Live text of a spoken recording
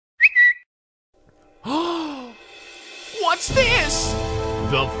What's this?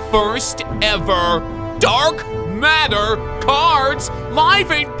 The first ever Dark Matter cards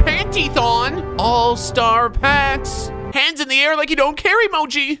live in Pantython All-Star Packs. Hands in the air like you don't care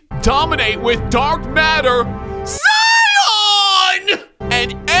emoji. Dominate with Dark Matter Zion!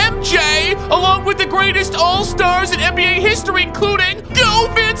 And MJ, along with the greatest All-Stars in NBA history, including Go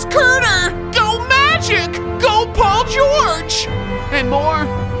Vince Carter, Go Magic, Go Paul George, and more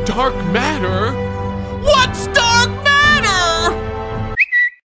Dark Matter. What's Dark Matter?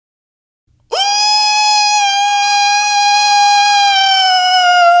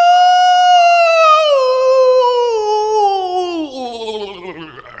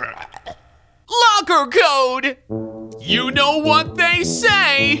 Locker code. You know what they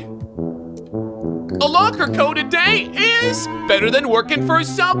say. A locker code a day is better than working for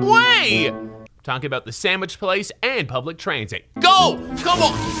Subway. Talking about the sandwich place and public transit. Go! Come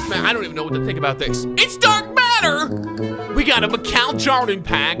on! Man, I don't even know what to think about this. It's Dark Matter! We got a Michael Jordan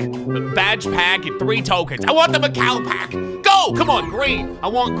pack, a badge pack, and 3 tokens. I want the Michael pack. Go! Come on, green. I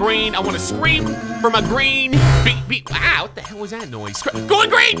want green. I want to scream for my green. Wow, what the hell was that noise? Going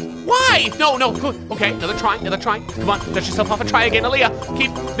green! Why? No, go. Okay, another try. Come on, dust yourself off and try again,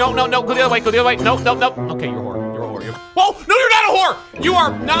 Aaliyah. No, go the other way, No. Okay, you're a whore. Whoa, no, you're not a whore! You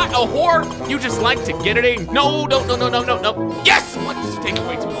are not a whore! You just like to get it in. No. Yes! What? This is taking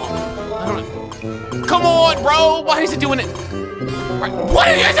way too long. I don't know. Come on, bro! Why is it doing it? Right. What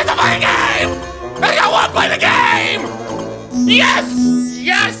is this? It's a fighting game! I want to play the game!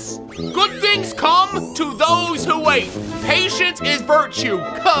 Yes! Good things come to those who wait. Patience is virtue.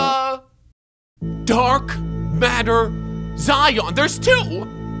 Dark Matter Zion. There's 2.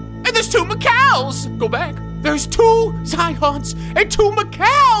 And there's 2 Michaels. Go back. There's 2 Zions and 2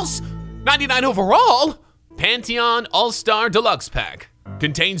 Michaels. 99 overall. Pantheon All-Star Deluxe Pack.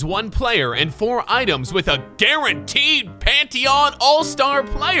 Contains 1 player and 4 items with a guaranteed Pantheon All-Star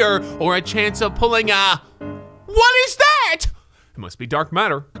player or a chance of pulling a... What is that? It must be Dark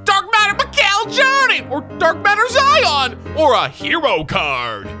Matter. Dark Matter Michael Jordan or Dark Matter Zion or a hero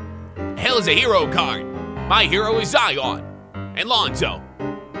card. Hell is a hero card. My hero is Zion and Lonzo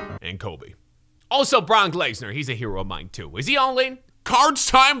and Kobe. Also, Brock Lesnar, he's a hero of mine too. Is he all in? Cards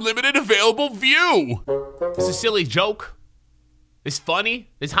time limited available view. This is a silly joke. This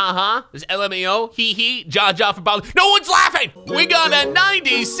funny. This ha-ha. This LMAO. Hee-hee. Ja-ja for Bob. No one's laughing. We got a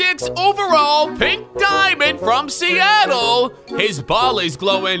 96 overall pink diamond from Seattle. His ball is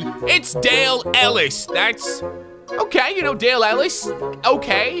glowing. It's Dale Ellis. That's... Okay, you know Dale Ellis.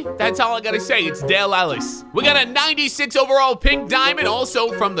 Okay, that's all I gotta say. It's Dale Ellis. We got a 96 overall pink diamond,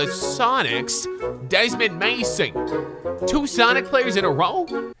 also from the Sonics. Desmond Mason. 2 Sonic players in a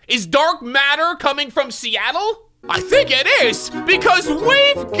row? Is Dark Matter coming from Seattle? I think it is, because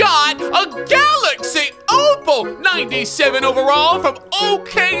we've got a Galaxy Opal 97 overall from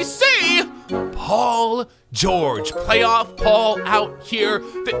OKC. Paul George, playoff Paul out here.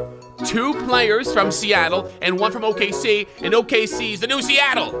 2 players from Seattle and 1 from OKC, and OKC's the new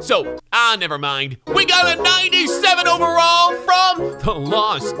Seattle. So, never mind. We got a 97 overall from the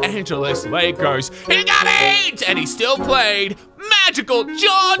Los Angeles Lakers. He got 8, and he still played. Magical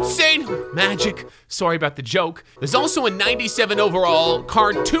Johnson. Magic. Sorry about the joke. There's also a 97 overall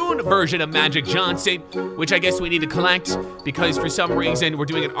cartoon version of Magic Johnson, which I guess we need to collect because for some reason we're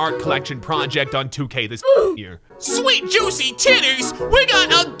doing an art collection project on 2K this year. Sweet juicy titties. We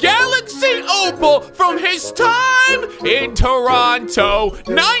got a Galaxy Opal from his time in Toronto.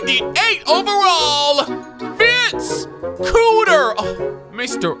 98 overall. Vince Cooter. Oh,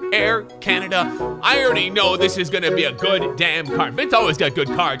 Mr. Air Canada. I already know this is gonna be a good damn card. Vince always got good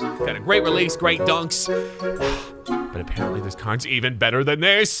cards. Got a great release, great dunks. But apparently this card's even better than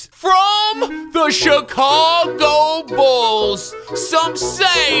this. From the Chicago Bulls. Some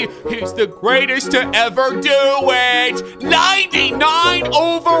say he's the greatest to ever do it. 99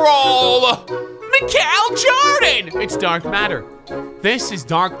 overall. Michael Jordan. It's Dark Matter. This is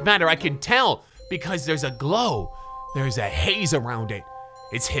Dark Matter. I can tell because there's a glow. There's a haze around it.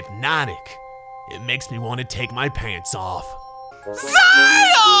 It's hypnotic. It makes me want to take my pants off.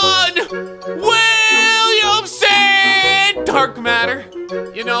 Zion Williamson! Dark Matter.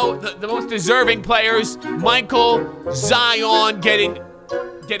 You know, the most deserving players, Michael, Zion getting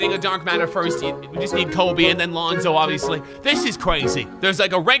a Dark Matter first. We just need Kobe and then Lonzo, obviously. This is crazy. There's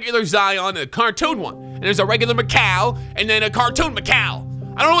like a regular Zion and a cartoon one. And there's a regular Michael and then a cartoon Michael.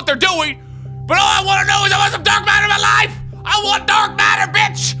 I don't know what they're doing, but all I want to know is I want some Dark Matter in my life. I want dark matter,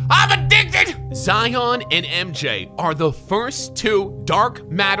 bitch! I'm addicted! Zion and MJ are the first 2 dark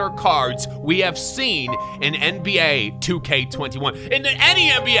matter cards we have seen in NBA 2K21. In any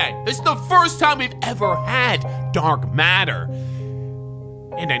NBA, this is the first time we've ever had dark matter.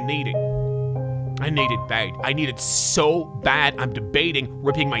 And I need it. I need it bad. I need it so bad, I'm debating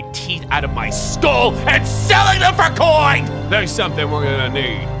ripping my teeth out of my skull and selling them for coin! There's something we're gonna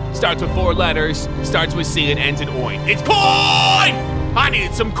need. Starts with 4 letters, starts with C and ends in oin. It's coin! I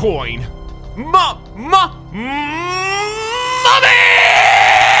needed some coin. Mommy! You're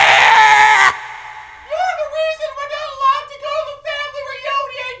the reason we're not allowed to go to the family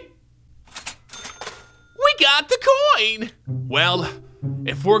reunion! We got the coin! Well,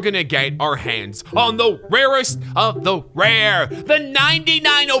 if we're gonna get our hands on the rarest of the rare, the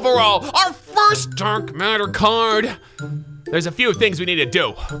 99 overall, our first dark matter card, there's a few things we need to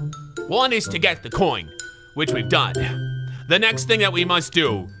do. One is to get the coin, which we've done. The next thing that we must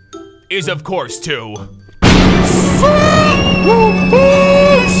do is, of course, to sacrifice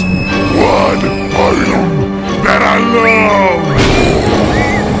one item that I love.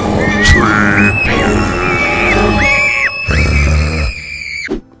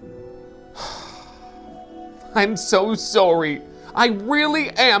 I'm so sorry. I really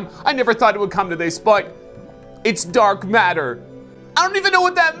am. I never thought it would come to this, but it's dark matter. I don't even know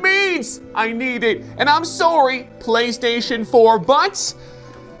what that means. I need it, and I'm sorry, PlayStation 4, but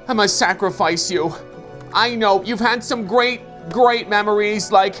I must sacrifice you. I know you've had some great memories,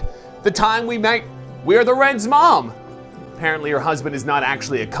 like the time we met We're the Red's mom. Apparently her husband is not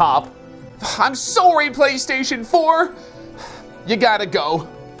actually a cop. I'm sorry, PlayStation 4. You gotta go.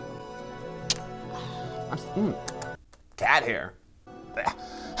 Cat hair.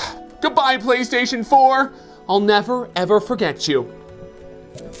 Goodbye, PlayStation 4. I'll never, ever forget you.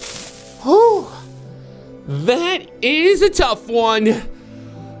 Whew. That is a tough one.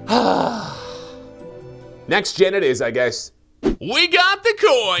 Next gen it is, I guess. We got the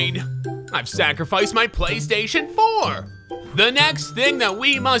coin. I've sacrificed my PlayStation 4. The next thing that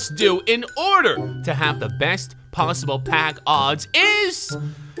we must do in order to have the best possible pack odds is,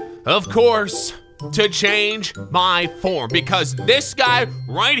 of course, to change my form, because this guy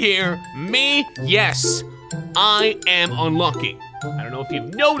right here, me, yes, I am unlucky. I don't know if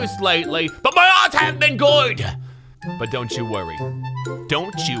you've noticed lately, but my odds haven't been good. But don't you worry.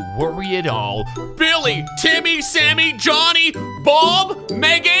 Don't you worry at all. Billy, Timmy, Sammy, Johnny, Bob,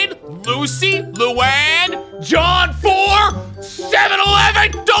 Megan, Lucy, Luann, John 4,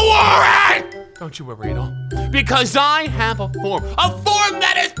 7-Eleven, don't worry! Don't you worry at all. Because I have a form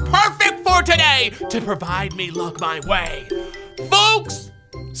that is perfect for today to provide me luck my way. Folks,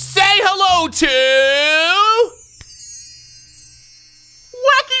 say hello to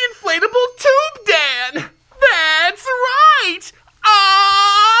Wacky Inflatable Tube Dan. That's right,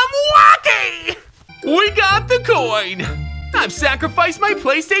 I'm Wacky. We got the coin. I've sacrificed my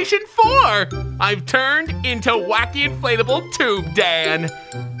PlayStation 4. I've turned into Wacky Inflatable Tube Dan.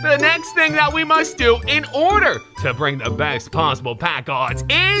 The next thing that we must do in order to bring the best possible pack odds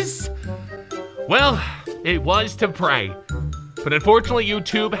is, well, it was to pray. But unfortunately,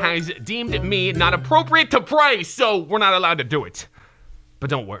 YouTube has deemed me not appropriate to pray, so we're not allowed to do it.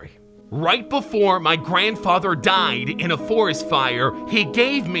 But don't worry. Right before my grandfather died in a forest fire, he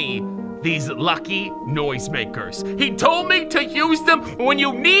gave me these lucky noisemakers. He told me to use them when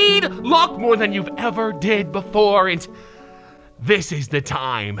you need luck more than you've ever did before, and this is the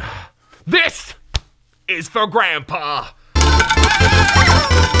time. This is for Grandpa.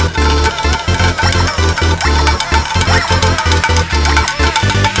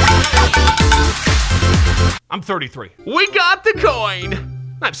 I'm 33. We got the coin.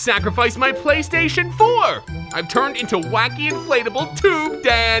 I've sacrificed my PlayStation 4. I've turned into Wacky Inflatable Tube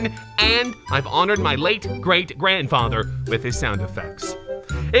Dan, and I've honored my late great-grandfather with his sound effects.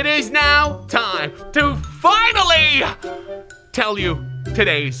 It is now time to finally tell you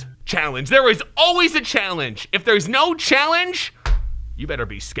today's challenge. There is always a challenge. If there's no challenge, you better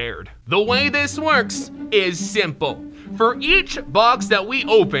be scared. The way this works is simple. For each box that we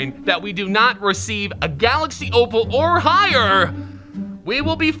open that we do not receive a Galaxy Opal or higher, we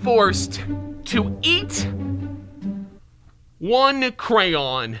will be forced to eat one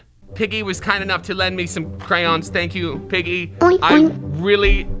crayon. Piggy was kind enough to lend me some crayons. Thank you, Piggy. Oink, I oink.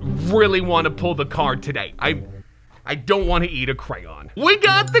 really want to pull the card today. I don't want to eat a crayon. We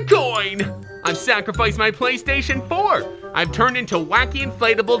got the coin. I've sacrificed my PlayStation 4. I've turned into Wacky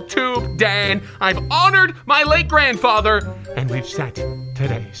Inflatable Tube Dan. I've honored my late grandfather, and we've set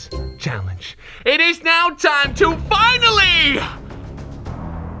today's challenge. It is now time to finally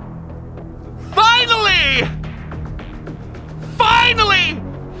Finally!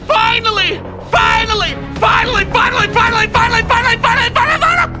 Finally! Finally! Finally! Finally! Finally! Finally! Finally! Finally! Finally!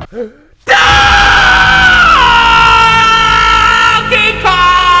 Donkey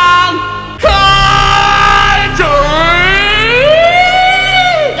Kong Country!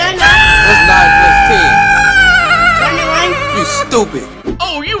 That's 9 plus 10. 21. You stupid.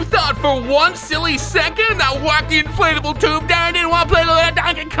 Oh, you thought for one silly second that wacky inflatable tube down didn't want to play with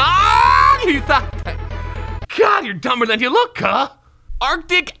Donkey Kong? You thought that? God, you're dumber than you look, huh?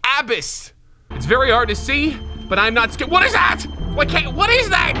 Arctic Abyss. It's very hard to see, but I'm not scared. What is that? What is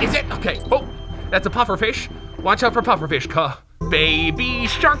that? Is it? Okay. Oh, that's a pufferfish. Watch out for pufferfish, cuh. Baby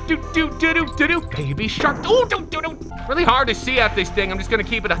shark, do. Baby shark, do. Really hard to see at this thing. I'm just gonna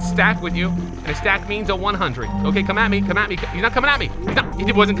keep it a stack with you. And a stack means a 100. Okay, come at me. He's not coming at me.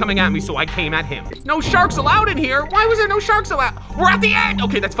 He wasn't coming at me, so I came at him. No sharks allowed in here. Why was there no sharks allowed? We're at the end.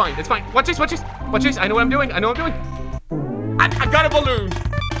 Okay, that's fine. Watch this. I know what I'm doing. I got a balloon.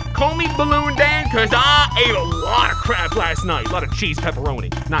 Call me Balloon Dan, cause I ate a lot of crap last night. A lot of cheese pepperoni.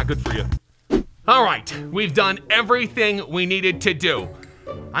 Not good for you. All right, we've done everything we needed to do.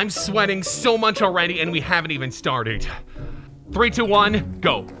 I'm sweating so much already and we haven't even started. 3, 2, 1,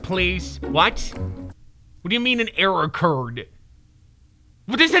 go, please. What? What do you mean an error occurred?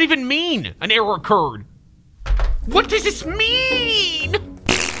 What does that even mean, an error occurred? What does this mean?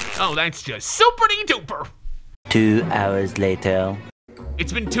 Oh, that's just super duper. 2 hours later.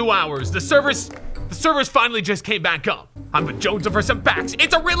 It's been 2 hours. The servers finally just came back up. I'm with Jonesing for some packs.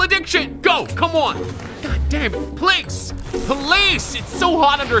 It's a real addiction. Go, come on. God damn it, please. It's so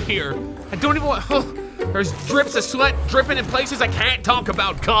hot under here. I don't even want, there's drips of sweat dripping in places I can't talk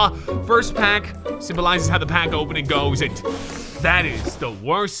about, First pack symbolizes how the pack opening goes, and that is the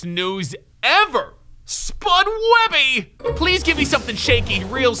worst news ever. Spud Webby, please give me something shaky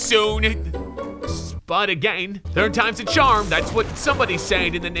real soon. Spud again. 3rd time's a charm. That's what somebody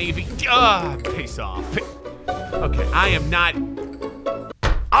said in the Navy. Piss off. Okay, I am not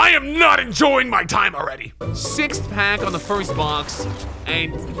enjoying my time already. 6th pack on the first box,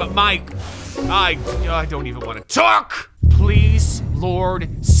 and I don't even want to talk. Please, Lord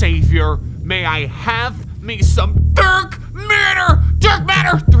Savior, may I have me some dark matter.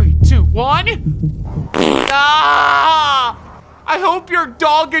 3, 2, 1. I hope your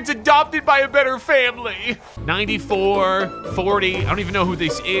dog gets adopted by a better family. 94, 40, I don't even know who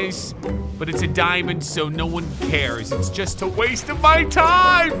this is, but it's a diamond, so no one cares. It's just a waste of my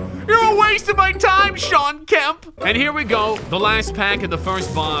time. You're a waste of my time, Sean Kemp. And here we go, the last pack in the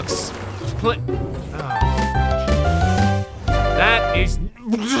first box. That is,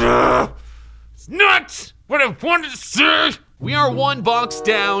 it's not what I wanted to say. We are 1 box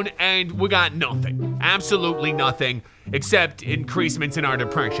down and we got nothing, absolutely nothing, except increasements in our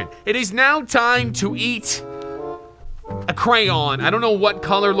depression. It is now time to eat a crayon. I don't know what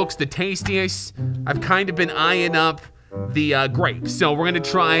color looks the tastiest. I've kind of been eyeing up the grape. So we're gonna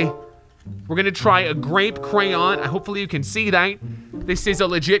try a grape crayon. Hopefully you can see that. This is a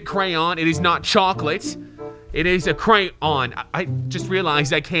legit crayon. It is not chocolate. It is a crayon. I just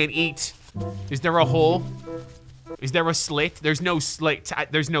realized I can't eat. Is there a hole? Is there a slit? There's no slit.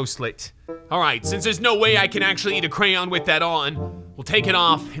 There's no slit. All right, since there's no way I can actually eat a crayon with that on, we'll take it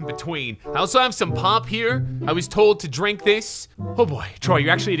off in between. I also have some pop here. I was told to drink this. Oh boy, Troy,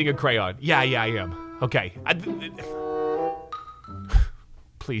 you're actually eating a crayon. Yeah, I am. Okay.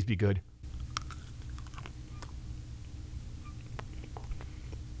 Please be good.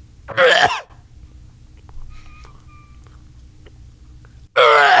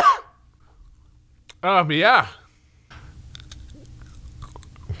 Yeah.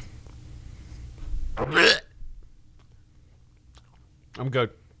 I'm good.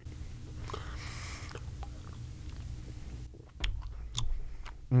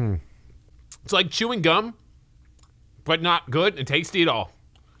 It's like chewing gum, but not good and tasty at all.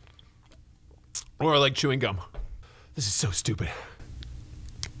 Or like chewing gum. This is so stupid.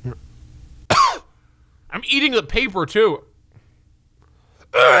 I'm eating the paper too.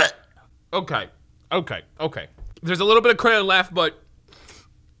 Okay. There's a little bit of crayon left, but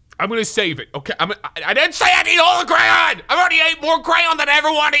I'm gonna save it, okay? I didn't say I'd eat all the crayon! I've already ate more crayon than I ever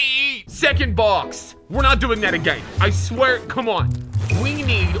want to eat! 2nd box. We're not doing that again. I swear, come on. We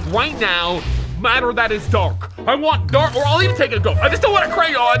need, right now, matter that is dark. I want dark, or I'll even take a go. I just don't want a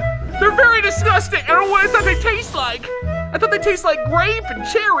crayon. They're very disgusting. I don't know what I thought they taste like. I thought they taste like grape and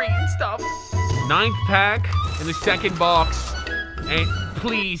cherry and stuff. 9th pack in the 2nd box. And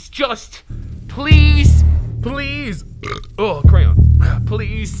please, just, please. Oh, crayon.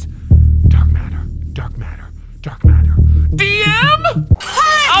 Please. Dark matter. DM?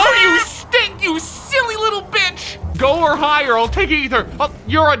 Oh, you stink, you silly little bitch. Go or hide. fire. I'll take either. Oh,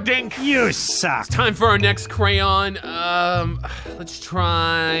 you're a dink. You suck. It's time for our next crayon. Let's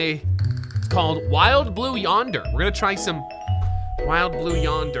try, it's called Wild Blue Yonder. We're gonna try some Wild Blue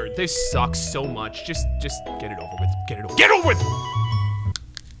Yonder. This sucks so much. Just get it over with. Get over with.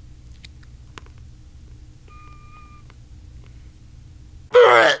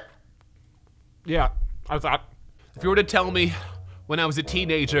 Yeah, I thought, if you were to tell me when I was a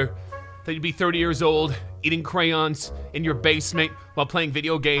teenager that you'd be 30 years old, eating crayons in your basement while playing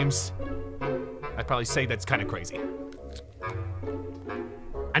video games, I'd probably say that's kind of crazy.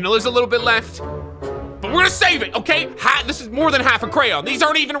 I know there's a little bit left, but we're gonna save it, okay? This is more than half a crayon. These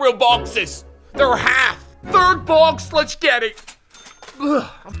aren't even real boxes. They're half. Third box, let's get it. Ugh,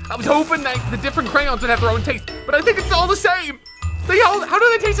 I was hoping that the different crayons would have their own taste, but I think it's all the same. How do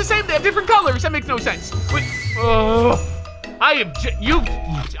they taste the same? They have different colors. That makes no sense. Wait, I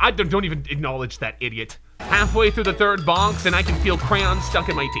don't even acknowledge that idiot. Halfway through the third box, and I can feel crayons stuck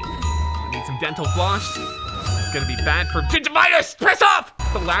in my teeth. I need some dental floss. It's gonna be bad for gingivitis. Piss off!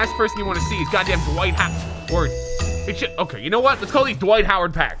 The last person you want to see is goddamn Dwight Howard. Or it should. Okay, you know what? Let's call these Dwight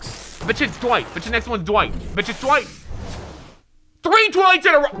Howard packs. I bet you it's Dwight. I bet you next one's Dwight. I bet you it's Dwight. 3 Dwights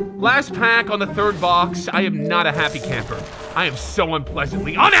in a row. Last pack on the third box. I am not a happy camper. I am so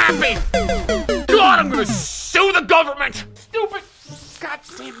unpleasantly unhappy. God, I'm gonna sue the government. Stupid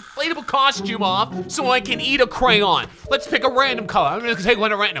goddamn inflatable costume off so I can eat a crayon. Let's pick a random color. I'm gonna take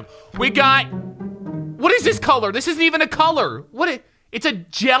one at random. We got, what is this color? This isn't even a color. It's a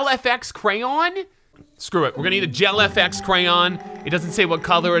Gel FX crayon? Screw it, we're gonna eat a Gel FX crayon. It doesn't say what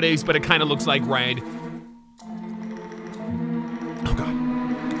color it is, but it kind of looks like red. Oh God.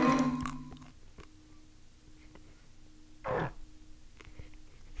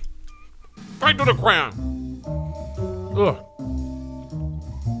 Right to the crayon. Ugh.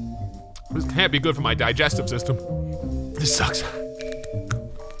 This can't be good for my digestive system. This sucks.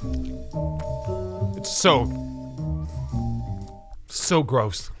 It's so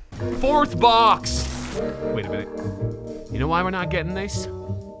gross. Fourth box. Wait a minute. You know why we're not getting this?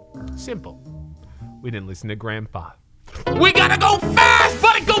 Simple. We didn't listen to Grandpa. We gotta go fast,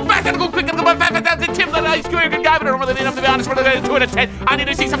 buddy! Go fast, gotta go quick, gotta go fast. That's the Tim, that ice cream, good guy, but I don't really need him to be honest. We're gonna 2 out of 10. I need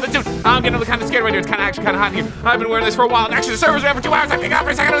to see something soon. I'm getting kind of scared right here. It's actually kind of hot in here. I've been wearing this for a while. And actually, the server's been for 2 hours. I pick up for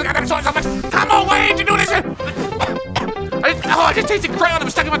a second. I'm so much. Come on, why didn't you do this? I just tasted crayon. I'm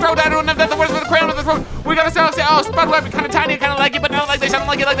stuck in my throat. I don't know if that's the worst with the crayon in the throat. We gotta say, oh, spud web, kind of tiny, kind of like it, but not like this. I don't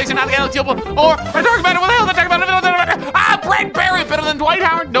like it like this. And not like it, or I talk about it. What the hell? I talk about it. Brent Barry, better than Dwight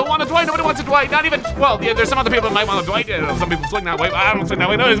Howard. Don't want a Dwight. Nobody wants a Dwight. Not even. Well, yeah, there's some other people that might want a Dwight. Some people swing that way. I don't swing that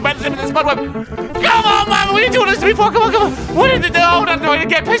way. No, it's better than spud web. Come on, Mama. What are you doing this to me for? Come on. What is it? No, not Dwight.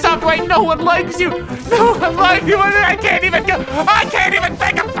 Get pissed off, Dwight. No one likes you. No one likes you. I can't even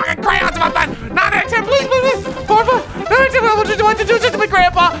think of fucking crayons in my bed. Not at 10, please. 4, 5. What do you want to do to me,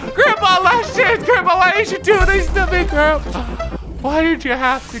 Grandpa? Grandpa, last chance. Grandpa, why did you do this to me, Grandpa? Why did you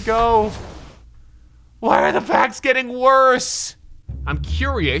have to go? Why are the packs getting worse? I'm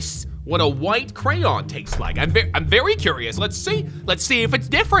curious what a white crayon tastes like. I'm very curious. Let's see if it's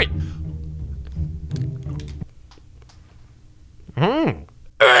different.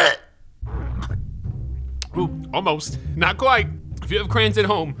 Ooh, almost, not quite. If you have crayons at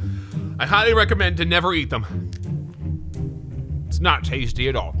home, I highly recommend to never eat them. It's not tasty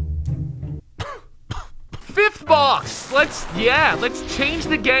at all. Fifth box, let's change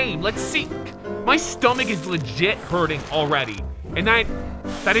the game. Let's see. My stomach is legit hurting already. And that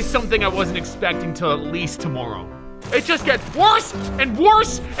is something I wasn't expecting till at least tomorrow. It just gets worse and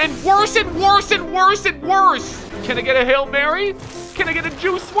worse and worse and worse and worse and worse. Can I get a Hail Mary? Can I get a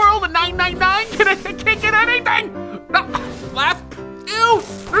Juice Swirl, a 999? I can't get anything. No, last, ew,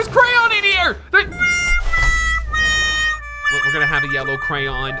 there's crayon in here. We're gonna have a yellow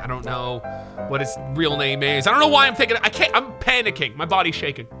crayon. I don't know what its real name is. I don't know why I'm thinking, I'm panicking. My body's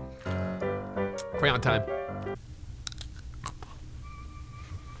shaking. Crayon time.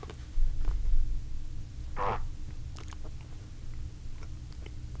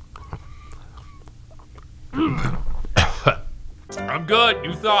 I'm good,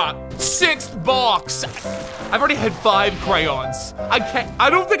 you thought. Sixth box. I've already had 5 crayons. I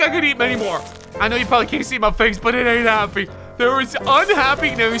don't think I could eat many more. I know you probably can't see my face, but it ain't happy. There is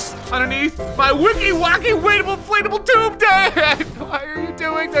unhappiness underneath my wicky wacky waitable inflatable tube, Dad. Why are you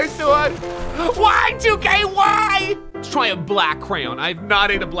doing this to us? Why, 2K, why? Let's try a black crayon. I've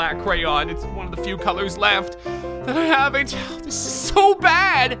not ate a black crayon. It's one of the few colors left that I haven't. This is so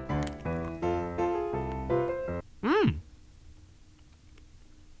bad.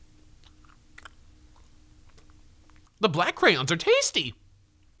 The black crayons are tasty.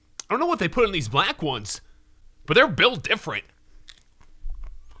 I don't know what they put in these black ones, but they're built different.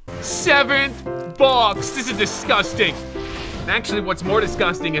 7th box. This is disgusting. Actually, what's more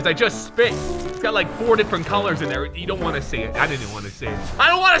disgusting is I just spit. It's got like 4 different colors in there. You don't want to see it. I didn't want to see it. I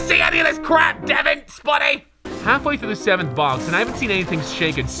don't want to see any of this crap, Devin, Spuddy. Halfway through the 7th box, and I haven't seen anything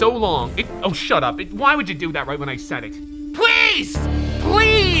shake in so long. Oh, shut up. Why would you do that right when I said it? Please!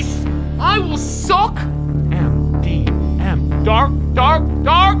 Please! I will suck. M-D-M. Dark, dark,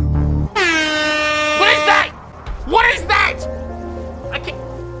 dark. What is that? What is that? I can't.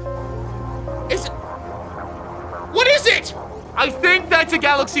 What is it? I think that's a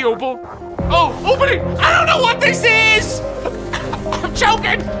Galaxy Opal. Oh, open it! I don't know what this is! I'm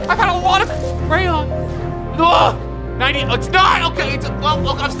choking! I've had a lot of crayon. Ugh! 90, it's not! Okay, well,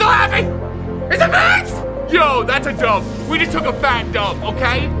 I'm still happy! It's a bit! Yo, that's a dub. We just took a fat dub,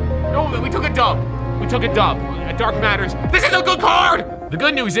 okay? No, we took a dub. We took a dub. Dark Matters. This is a good card! The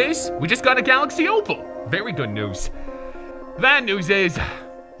good news is, we just got a Galaxy Opal. Very good news. The bad news is,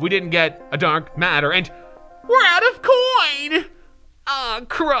 we didn't get a Dark Matter, and we're out of coin! Ah,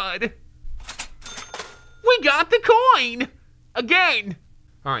 crud. We got the coin! Again!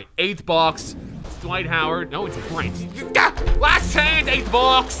 Alright, 8th box. It's Dwight Howard. No, it's Brent. Last hand, 8th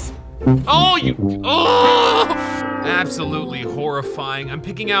box! Oh, absolutely horrifying. I'm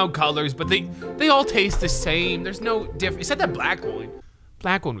picking out colors, but they all taste the same. There's no difference. Except that black one.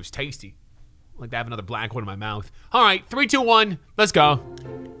 Black one was tasty. Like to have another black one in my mouth. Alright, 3, 2, 1, let's go.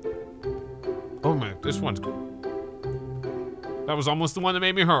 Oh man, this one's good. That was almost the one that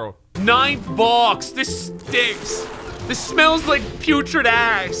made me hurl. 9th box, this stinks. This smells like putrid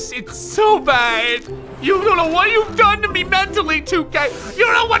ass. It's so bad. You don't know what you've done to me mentally, 2K. You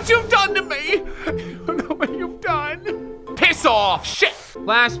don't know what you've done to me. You don't know what you've done. Piss off, shit.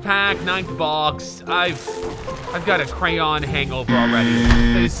 Last pack, 9th box. I've got a crayon hangover already.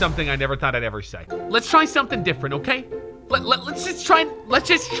 That is something I never thought I'd ever say. Let's try something different, okay? Let's just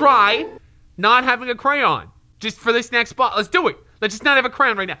try not having a crayon. Just for this next spot. Let's do it. Let's just not have a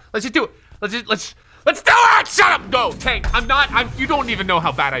crayon right now. Let's just do it. Let's do it! Shut up! Go, Tank. You don't even know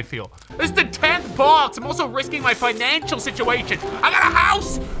how bad I feel. This is the 10th box. I'm also risking my financial situation. I got a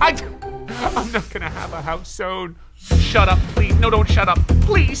house. I'm not gonna have a house soon. Shut up, please. No, don't shut up.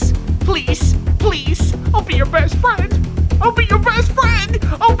 Please, please, please. I'll be your best friend. I'll be your best friend.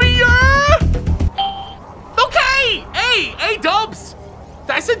 I'll be your... Okay, hey, dubs.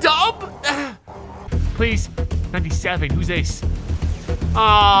 That's a dub. Please, 97, who's this?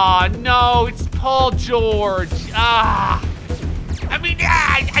 Ah, no, it's Paul George. I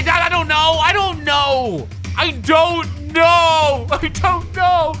don't know.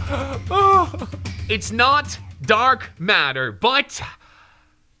 Oh. It's not Dark Matter, but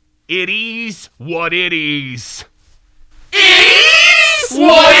it is what it is. It is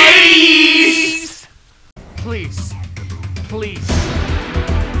what it is. Please, please,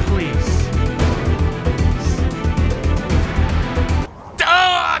 please.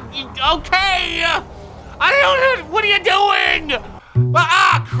 Okay. What are you doing?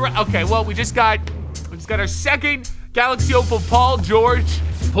 Okay, well, we just got our second Galaxy Opal. Paul George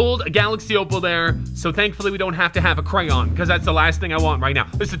pulled a Galaxy Opal there, so thankfully we don't have to have a crayon, because that's the last thing I want right now.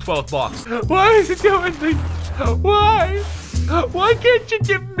 This is the 12th box. Why is it doing this? Why? Why can't you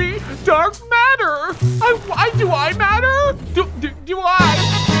give me Dark Matter? Do I matter? Do I?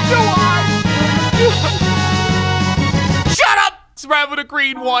 Shut up! It's right with a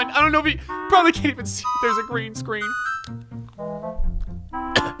green one. I don't know if you probably can't even see if there's a green screen.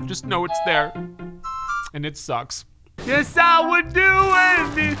 Just know it's there. And it sucks. Yes, I would do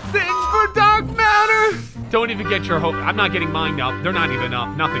anything for Dark Matter. Don't even get your hope. I'm not getting mine up. They're not even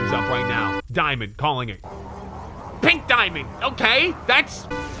up. Nothing's up right now. Diamond, calling it. Pink diamond. Okay, that's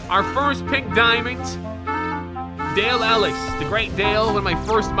our first pink diamond. Dale Ellis, the great Dale, one of my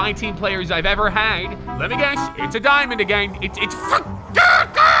first My Team players I've ever had. Let me guess, it's a diamond again.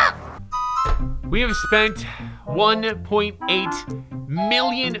 We have spent 1.8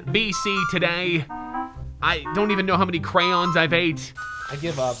 million BC today. I don't even know how many crayons I've ate. I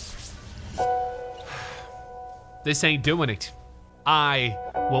give up. This ain't doing it. I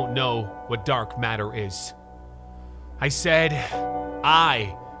won't know what Dark Matter is. I said,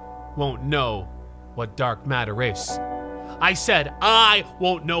 I won't know what Dark Matter is. I said, I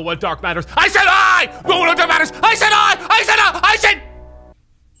won't know what Dark Matter is. I said, I won't know what Dark Matter is. I said, I said.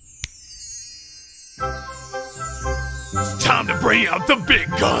 It's time to bring out the big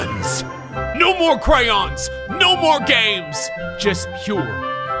guns. No more crayons, no more games, just pure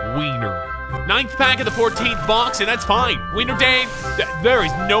wiener. 9th pack of the 14th box, and that's fine. Wiener Dan, there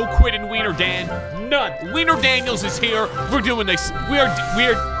is no quit in Wiener Dan. None. Wiener Daniels is here. We're doing this.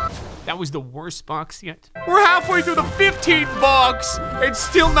 That was the worst box yet. We're halfway through the 15th box. It's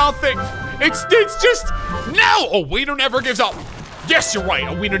still nothing. It's just, no! A wiener never gives up. Yes, you're right,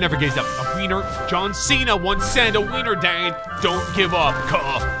 a wiener never gives up. A wiener, John Cena once said, a wiener, Dan, don't give up,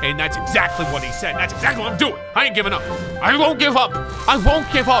 and that's exactly what he said. That's exactly what I'm doing. I ain't giving up. I won't give up. I won't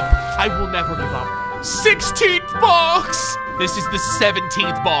give up. I will never give up. 16th box. This is the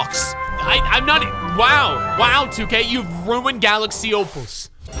 17th box. I'm not, wow, 2K, you've ruined Galaxy Opals.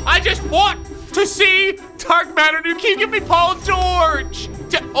 I just want to see Dark Matter, and you keep giving me Paul George.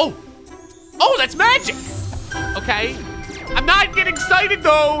 Oh, that's magic. Okay. I'm not getting excited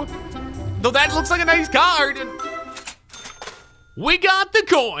though that looks like a nice card. We got the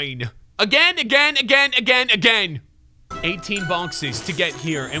coin. Again. 18 boxes to get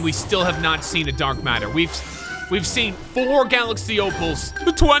here, and we still have not seen a Dark Matter. We've seen 4 Galaxy Opals.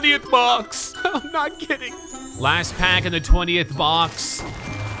 The 20th box. I'm not kidding. Last pack in the 20th box.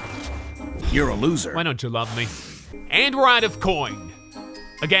 You're a loser. Why don't you love me? And we're out of coin.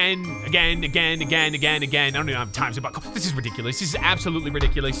 Again. I don't even have time to buy. This is ridiculous. This is absolutely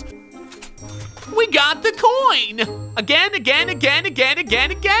ridiculous. We got the coin. Again.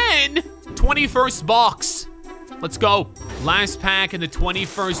 21st box. Let's go. Last pack in the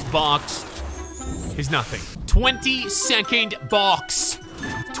 21st box is nothing. 22nd box.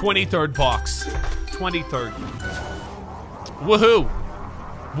 23rd box. 23rd. Woohoo.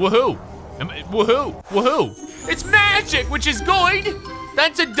 It's magic, which is good.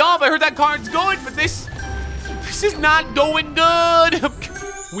 That's a dub. I heard that card's good, but this is not going good.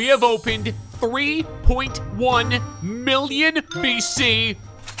 We have opened 3.1 million BC.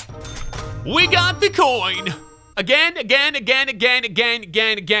 We got the coin. Again.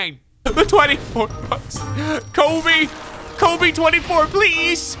 The 24 bucks. Kobe 24,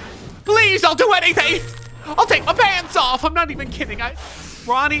 please. Please, I'll do anything. I'll take my pants off. I'm not even kidding.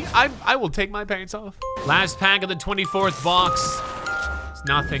 Ronnie, I will take my pants off. Last pack of the 24th box. It's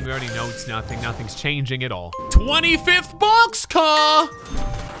nothing. We already know it's nothing. Nothing's changing at all. 25th box,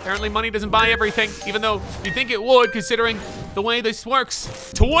 Apparently money doesn't buy everything, even though you think it would, considering the way this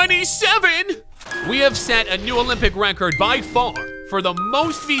works. 27! We have set a new Olympic record by far for the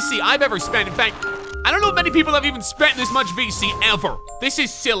most VC I've ever spent. In fact, I don't know if many people have even spent this much VC ever. This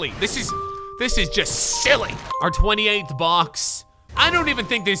is silly. This is just silly. Our 28th box. I don't even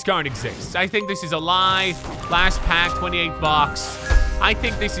think this card exists. I think this is a lie. Last pack, 28th box. I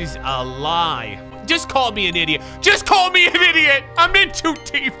think this is a lie. Just call me an idiot. Just call me an idiot. I'm in too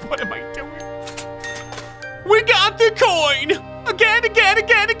deep. What am I doing? We got the coin. Again.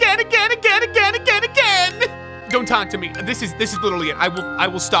 Don't talk to me. This is literally it. I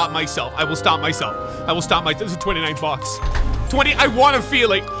will stop myself. This is a 29th box. 20, I wanna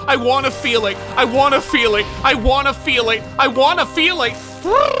feel it. I wanna feel it. It's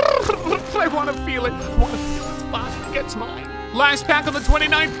mine. It gets mine. Last pack on the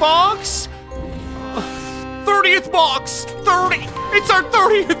 29th box. 30th box. 30. It's our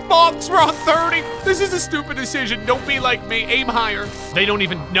 30th box. We're on 30. This is a stupid decision. Don't be like me. Aim higher. They don't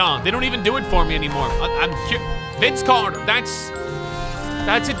even do it for me anymore. Vince Carter. That's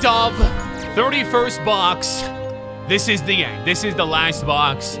a dub. 31st box. This is the end. This is the last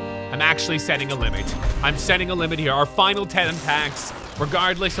box. I'm actually setting a limit. I'm setting a limit here. Our final 10 packs,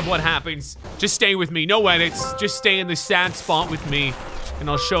 regardless of what happens, just stay with me. No edits. Just stay in the sad spot with me, and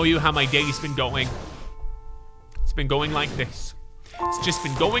I'll show you how my day's been going. It's been going like this. It's just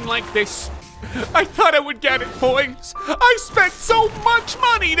been going like this. I thought I would get it, boys. I spent so much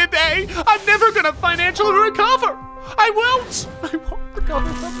money today. I'm never gonna financially recover. I won't recover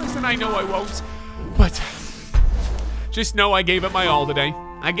from this, and I know I won't. But just know I gave it my all today.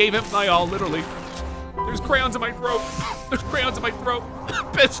 I gave it my all, literally. There's crayons in my throat. There's crayons in my throat.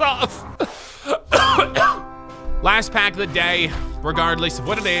 Piss off. Last pack of the day, regardless of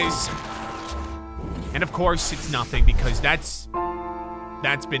what it is. And of course, it's nothing, because that's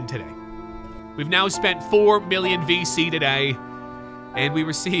been today. We've now spent 4 million VC today, and we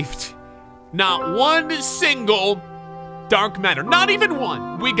received not one single Dark Matter. Not even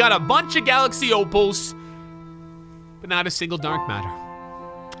one. We got a bunch of Galaxy Opals, but not a single Dark Matter.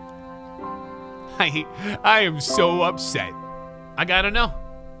 I am so upset. I gotta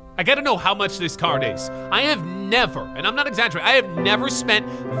know how much this card is. I have never, and I'm not exaggerating, I have never spent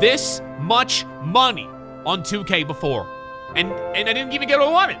this much money on 2K before. And I didn't even get what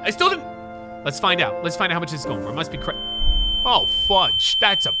I wanted. I still didn't. Let's find out. Let's find out how much this is going for. It must be oh, fudge.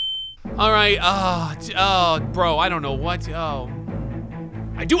 That's a... All right. Oh, bro, I don't know what. Oh.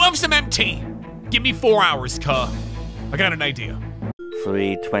 I do have some MT. Give me 4 hours, cuh. I got an idea.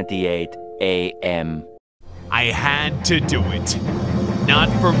 3:28 a.m. I had to do it. Not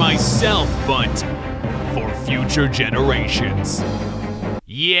for myself, but for future generations.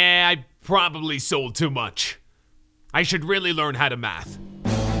 Yeah, I probably sold too much. I should really learn how to math.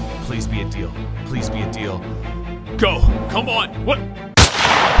 Please be a deal. Please be a deal. Go. Come on. What?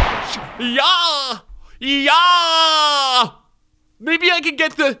 Yeah. Yeah. Maybe I can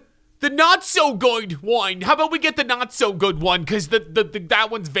get the not so good one. How about we get the not so good one? Cause that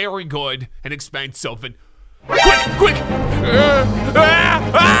one's very good and expensive. And quick.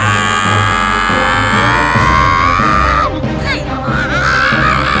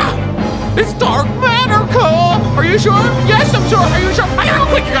 It's dark matter, Cole. Are you sure? Yes, I'm sure. Are you sure? I gotta go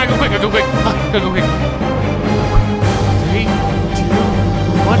quick. Gotta go quick. Gotta go quick. 3, 2,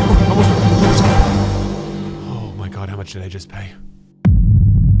 1. Almost. Oh my God! How much did I just pay?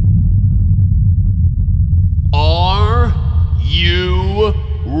 Are you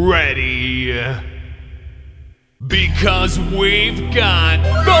ready? Because we've got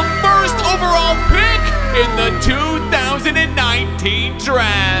the first overall pick in the 2019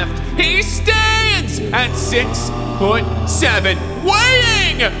 draft. He stands at 6'7",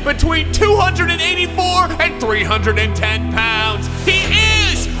 weighing between 284 and 310 pounds. He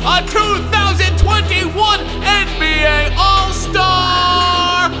is a 2021 NBA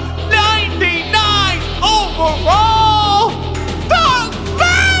All-Star, 99 overall, the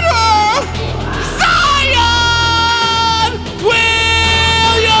better Zion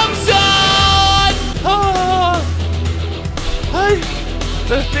Williamson!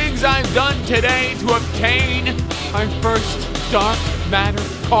 The things I've done today to obtain my first dark matter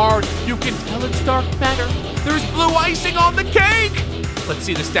card. You can tell it's dark matter. There's blue icing on the cake. Let's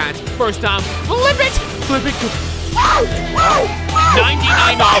see the stats. First time, flip it.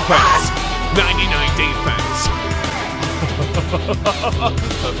 99 offense, 99 defense.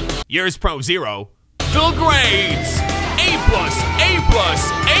 Years pro 0. The grades: A+, A+, A+, A+, A+,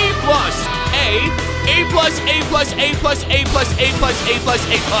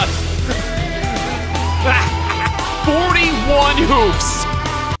 41 hoops.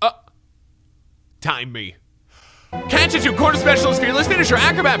 Time me. Catch it, corner specialist, fearless finisher,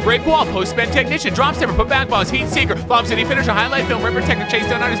 acrobat, break wall, post spin technician, drop stepper, put back balls, heat seeker, bomb city finisher, highlight film, rim protector, chase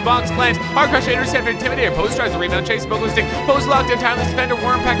down on his box, clamps, hard crusher, interceptor, intimidator, post tries, rebound, chase, smoke stick, post lockdown, timeless defender,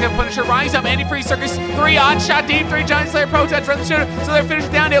 worm pack down, punisher, rise up, anti-freeze, circus, 3 odd shot deep, 3 giant slayer, protest, rhythm shooter, so they're finished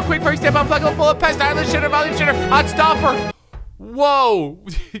down, nail, quick first step, unpluggable, bullet pass, tireless shooter, volume shooter, hot stopper. Whoa,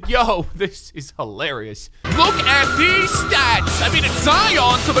 yo, this is hilarious. Look at these stats. I mean, it's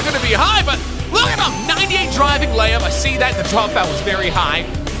Zion, so they're gonna be high, but look at them. 98 driving layup. I see that. The drop foul was very high.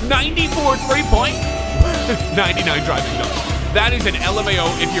 94 3-point. 99 driving dunk. That is an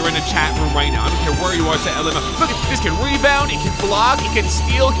LMAO if you're in a chat room right now. I don't care where you are, say LMAO. Look, this can rebound, it can block, it can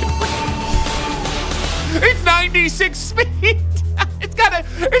steal, it's 96 speed. It's got a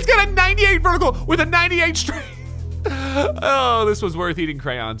 98 vertical with a 98 straight. Oh, this was worth eating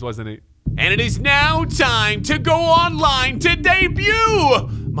crayons, wasn't it? And it is now time to go online to debut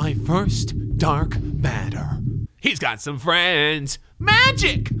my first dark matter. He's got some friends.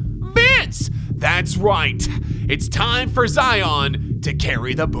 Magic! Vince! That's right. It's time for Zion to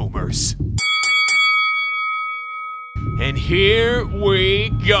carry the boomers. And here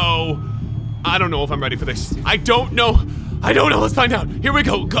we go. I don't know if I'm ready for this. I don't know. Let's find out. Here we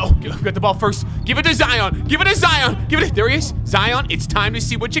go. Go. Get the ball first. Give it to Zion. Give it to Zion. Give it. There he is. Zion, it's time to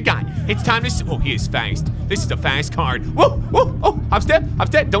see what you got. It's time to see. Oh, he is fast. This is a fast card. Whoa, whoa, oh. Hop step.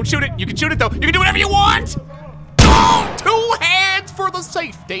 Don't shoot it. You can shoot it, though. You can do whatever you want. Oh, 2 hands for the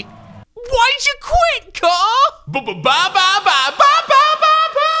safety. Why'd you quit,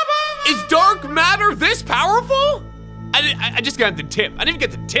 Is dark matter this powerful? I just got the tip. I didn't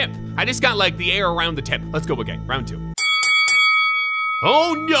get the tip. I just got, like, the air around the tip. Let's go again. Round 2.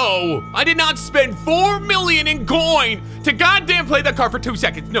 Oh no! I did not spend 4 million in coin to goddamn play that card for 2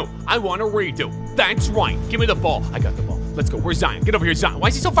 seconds. No, I want a redo. That's right. Give me the ball. I got the ball. Let's go. Where's Zion? Get over here, Zion. Why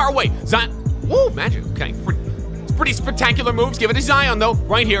is he so far away? Zion. Ooh, magic. Okay. It's pretty spectacular moves. Give it to Zion, though.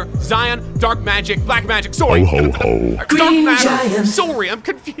 Right here. Zion, dark magic, black magic. Sorry. Ho, ho, ho. Dark matter. Giant. Sorry, I'm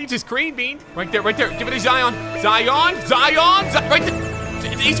confused. It's green bean. Right there, right there. Give it to Zion. Zion. Right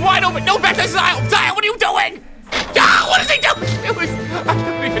there. He's wide open. No, back to Zion. Zion, what are you doing? Ah, what is he doing? I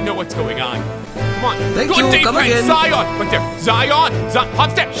don't even know what's going on. Come on. Thank Good you. defense. Come again. Zion. Right there. Zion.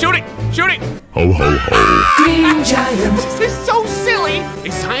 Hop step. Shoot it. Ho, ho, ho. Green Giant. This is so silly.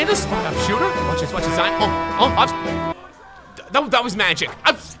 Is Zion a spot up shooter? Watch this, Zion. That was magic.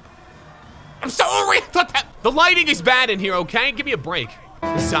 I'm sorry. I thought that. The lighting is bad in here, okay? Give me a break.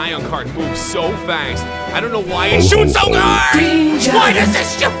 The Zion card moves so fast. I don't know why it shoots so good. Why does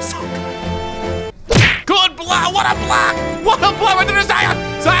this shoot so good? Good blow. what a block! What a blow into the Zion!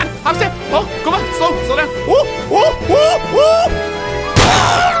 Zion, I'm set. Oh, come on, slow down.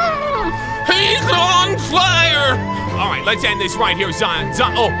 He's on fire! All right, let's end this right here, Zion.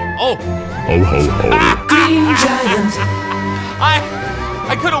 Ho, ho, ho. Green Giant.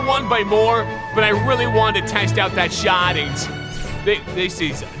 I could have won by more, but I really wanted to test out that shot, and this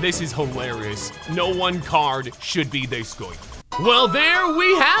is hilarious. No one card should be this good. Well, there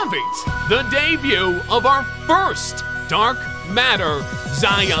we have it. The debut of our first Dark Matter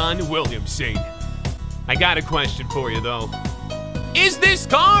Zion Williamson. I got a question for you, though. Is this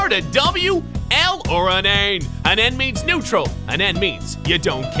card a W, L, or an N? An N means neutral. An N means you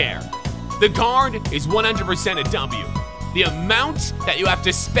don't care. The card is 100% a W. The amount that you have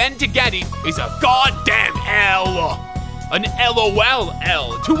to spend to get it is a goddamn L. An LOL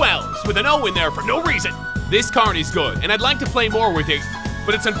L, 2 L's with an O in there for no reason. This card is good, and I'd like to play more with it,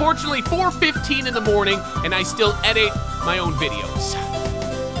 but it's unfortunately 4:15 in the morning, and I still edit my own videos.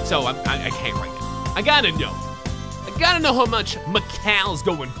 So I can't right now. I gotta know how much Macal's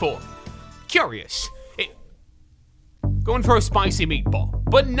going for. Curious. Going for a spicy meatball,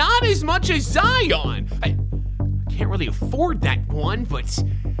 but not as much as Zion. I can't really afford that one, but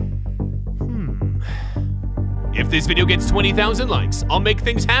If this video gets 20,000 likes, I'll make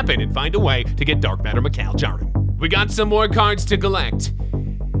things happen and find a way to get Dark Matter Michael Jordan. We got some more cards to collect,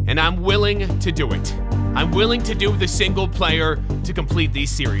 and I'm willing to do it. I'm willing to do the single player to complete these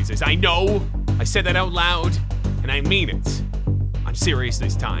series. I know, I said that out loud, and I mean it. I'm serious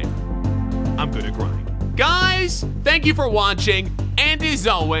this time. I'm gonna grind. Guys, thank you for watching, and as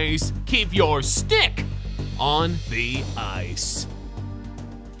always, keep your stick on the ice.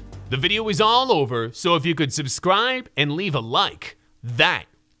 The video is all over, so if you could subscribe and leave a like, that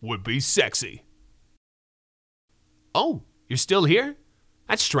would be sexy. Oh, you're still here?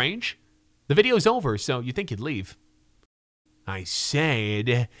 That's strange. The video's over, so you think you'd leave. I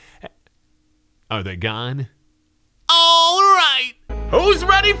said... Are they gone? All right. Who's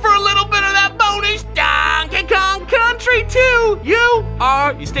ready for a little bit of that bonus Donkey Kong Country 2?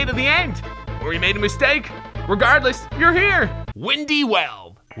 You stayed to the end, or you made a mistake. Regardless, you're here. Windy Well.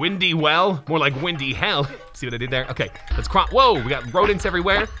 Windy Well, more like Windy Hell. See what I did there? Okay, let's crop. Whoa, we got rodents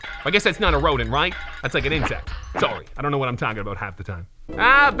everywhere. I guess that's not a rodent, right? That's like an insect. Sorry, I don't know what I'm talking about half the time.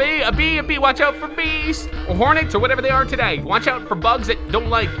 A bee, watch out for bees. Or hornets, or whatever they are today. Watch out for bugs that don't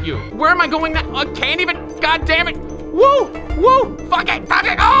like you. Where am I going now? I can't even, god damn it. Woo, fuck it,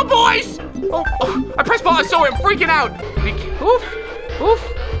 oh boys. Oh, I pressed pause, sorry, I'm freaking out. Oof.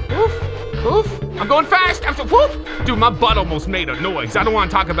 I'm going fast. Whoop. Dude, my butt almost made a noise. I don't want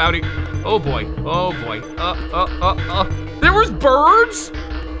to talk about it. Oh boy. There was birds?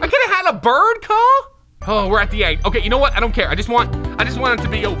 I could have had a bird call? Oh, we're at the 8. Okay, you know what? I don't care. I just want it to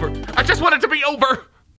be over. I just want it to be over.